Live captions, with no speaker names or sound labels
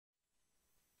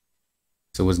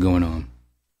So what's going on?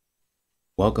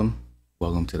 Welcome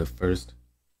to the first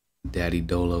Daddy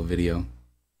Dolo video.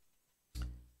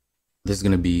 This is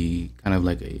gonna be kind of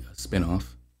like a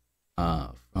spin-off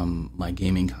from my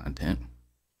gaming content.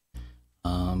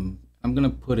 I'm gonna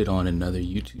put it on another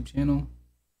YouTube channel,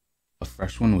 a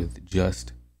fresh one with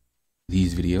just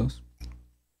these videos.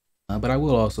 But I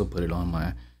will also put it on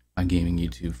my gaming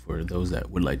YouTube for those that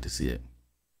would like to see it.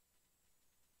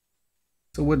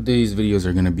 So what these videos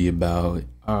are gonna be about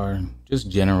are just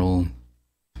general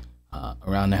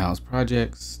around the house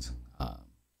projects,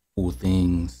 cool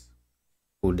things,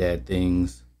 cool dad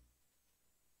things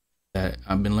that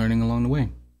I've been learning along the way.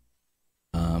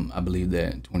 I believe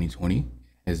that 2020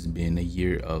 has been a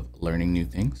year of learning new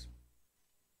things,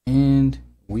 and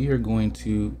we are going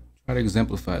to try to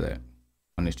exemplify that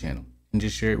on this channel and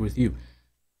just share it with you.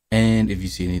 And if you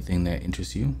see anything that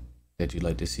interests you, that you'd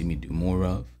like to see me do more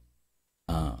of,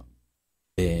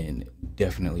 then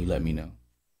definitely let me know.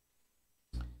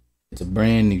 It's a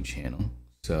brand new channel,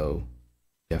 so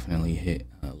definitely hit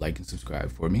like and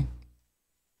subscribe for me.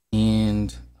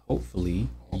 And hopefully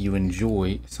you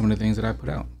enjoy some of the things that I put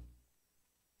out.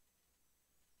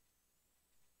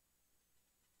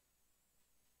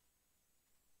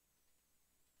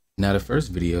 Now, the first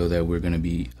video that we're going to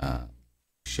be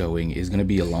showing is going to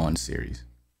be a lawn series.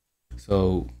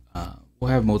 So we'll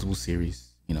have multiple series,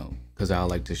 because I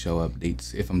like to show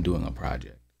updates if I'm doing a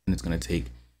project, and it's going to take,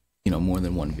 more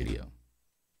than one video.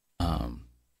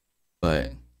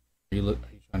 But are you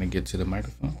trying to get to the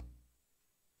microphone?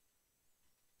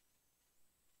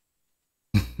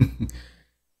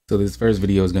 So this first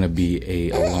video is going to be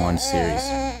a lawn series,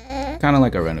 kind of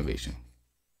like a renovation.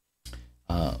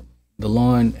 The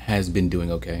lawn has been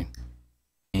doing okay,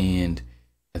 and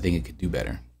I think it could do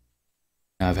better.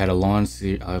 Now, I've had a lawn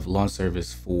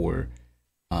service for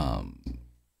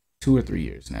 2 or 3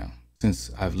 years now,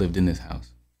 since I've lived in this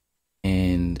house,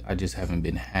 and I just haven't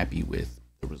been happy with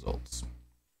the results.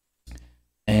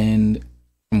 And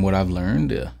from what I've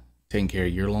learned, taking care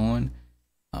of your lawn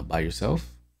by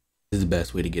yourself is the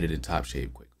best way to get it in top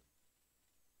shape quickly.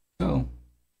 So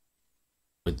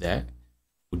with that,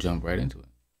 we'll jump right into it.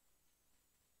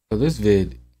 So this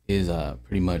vid is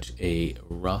pretty much a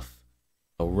rough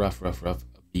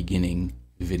beginning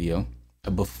video,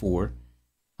 a before,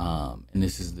 and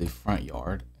this is the front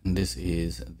yard, and this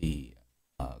is the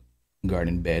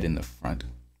garden bed in the front.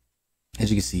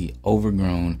 As you can see,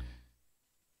 overgrown,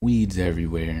 weeds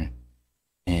everywhere,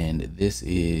 and this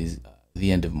is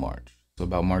the end of March, so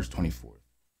about March 24th.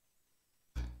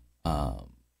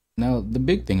 Now, the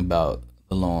big thing about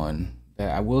the lawn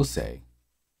that I will say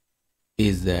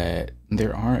is that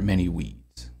there aren't many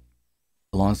weeds.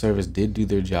 The lawn service did do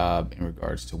their job in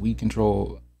regards to weed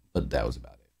control, but that was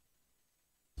about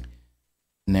it.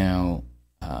 Now,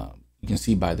 you can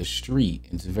see by the street,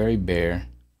 it's very bare,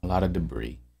 a lot of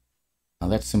debris. Now,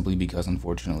 that's simply because,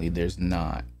 unfortunately, there's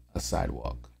not a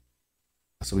sidewalk.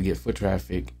 So we get foot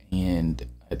traffic, and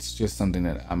it's just something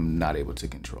that I'm not able to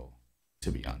control,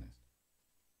 to be honest.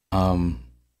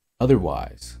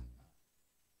 Otherwise,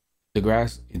 the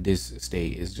grass in this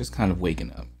state is just kind of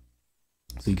waking up.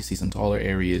 So you can see some taller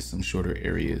areas, some shorter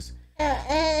areas.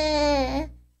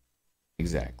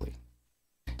 Exactly.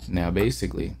 Now,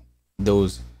 basically,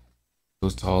 those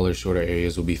taller, shorter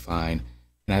areas will be fine.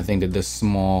 And I think that the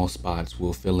small spots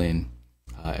will fill in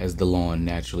as the lawn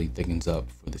naturally thickens up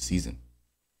for the season.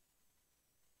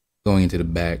 Going into the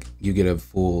back, you get a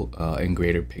full and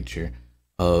greater picture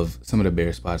of some of the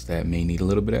bare spots that may need a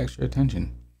little bit of extra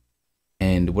attention.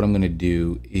 And what I'm going to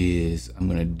do is I'm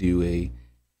going to do a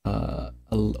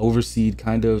overseed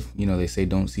kind of, they say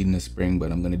don't seed in the spring,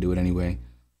 but I'm going to do it anyway.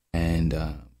 And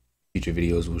future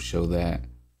videos will show that.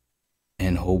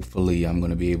 And hopefully I'm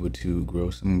going to be able to grow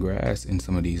some grass in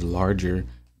some of these larger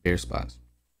bare spots.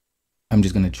 I'm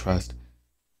just going to trust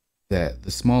that the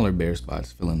smaller bare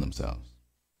spots fill in themselves.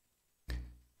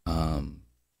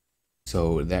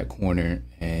 So that corner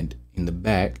and in the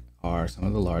back are some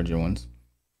of the larger ones.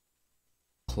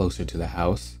 Closer to the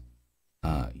house,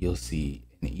 you'll see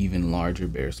an even larger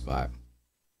bare spot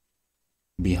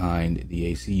behind the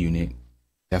AC unit.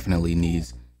 Definitely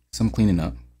needs some cleaning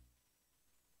up.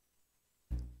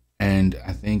 And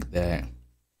I think that,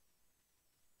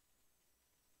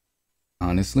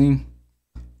 honestly,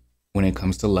 when it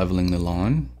comes to leveling the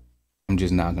lawn, I'm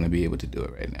just not going to be able to do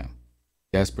it right now.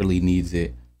 Desperately needs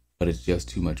it, but it's just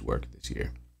too much work this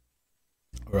year.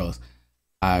 Or else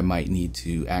I might need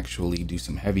to actually do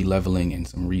some heavy leveling and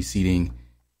some reseeding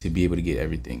to be able to get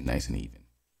everything nice and even.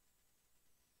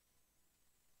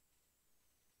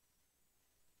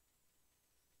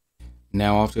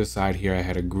 Now, off to the side here, I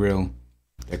had a grill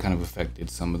that kind of affected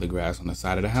some of the grass on the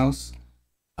side of the house.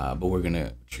 But we're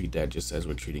gonna treat that just as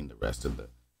we're treating the rest of the.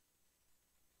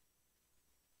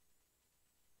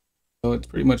 So it's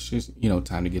pretty much just,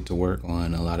 time to get to work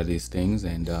on a lot of these things,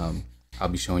 and I'll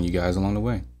be showing you guys along the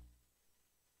way.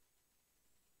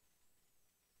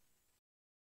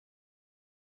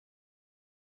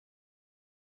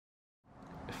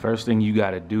 The first thing you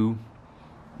gotta do,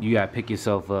 you gotta pick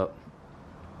yourself up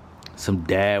some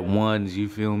dad ones, you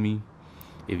feel me?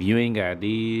 If you ain't got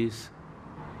these,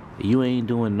 you ain't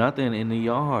doing nothing in the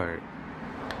yard.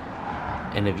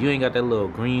 And if you ain't got that little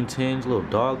green tinge, little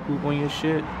dog poop on your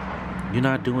shit, you're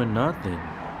not doing nothing.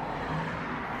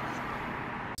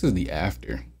 This is the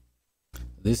after.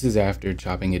 This is after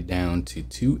chopping it down to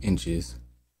 2 inches.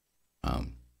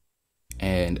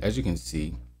 And as you can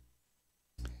see,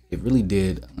 it really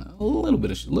did a little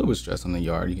bit of stress on the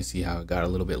yard. You can see how it got a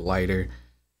little bit lighter.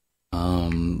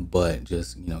 But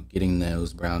just, getting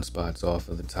those brown spots off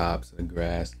of the tops of the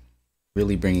grass,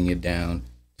 really bringing it down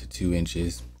to 2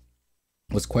 inches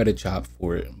was quite a chop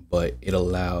for it, but it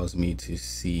allows me to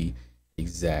see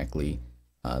exactly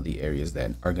the areas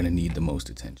that are going to need the most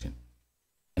attention.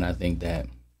 And I think that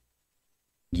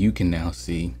you can now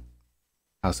see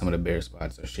how some of the bare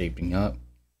spots are shaping up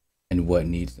and what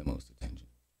needs the most attention.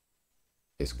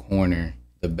 This corner,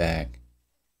 the back,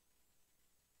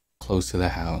 close to the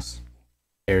house,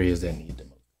 areas that need the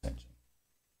most attention.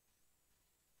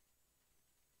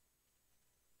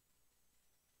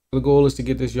 The goal is to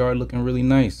get this yard looking really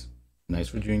nice. Nice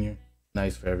for Junior,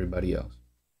 nice for everybody else.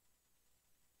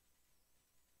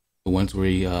 But once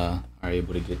we are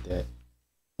able to get that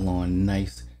lawn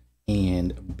nice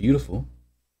and beautiful,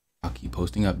 I'll keep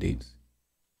posting updates.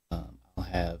 I'll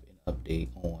have an update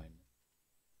on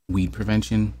weed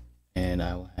prevention, and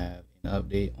I will have an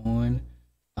update on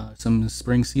some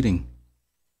spring seeding.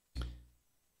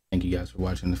 Thank you guys for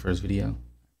watching the first video.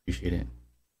 Appreciate it.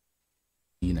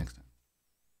 See you next time.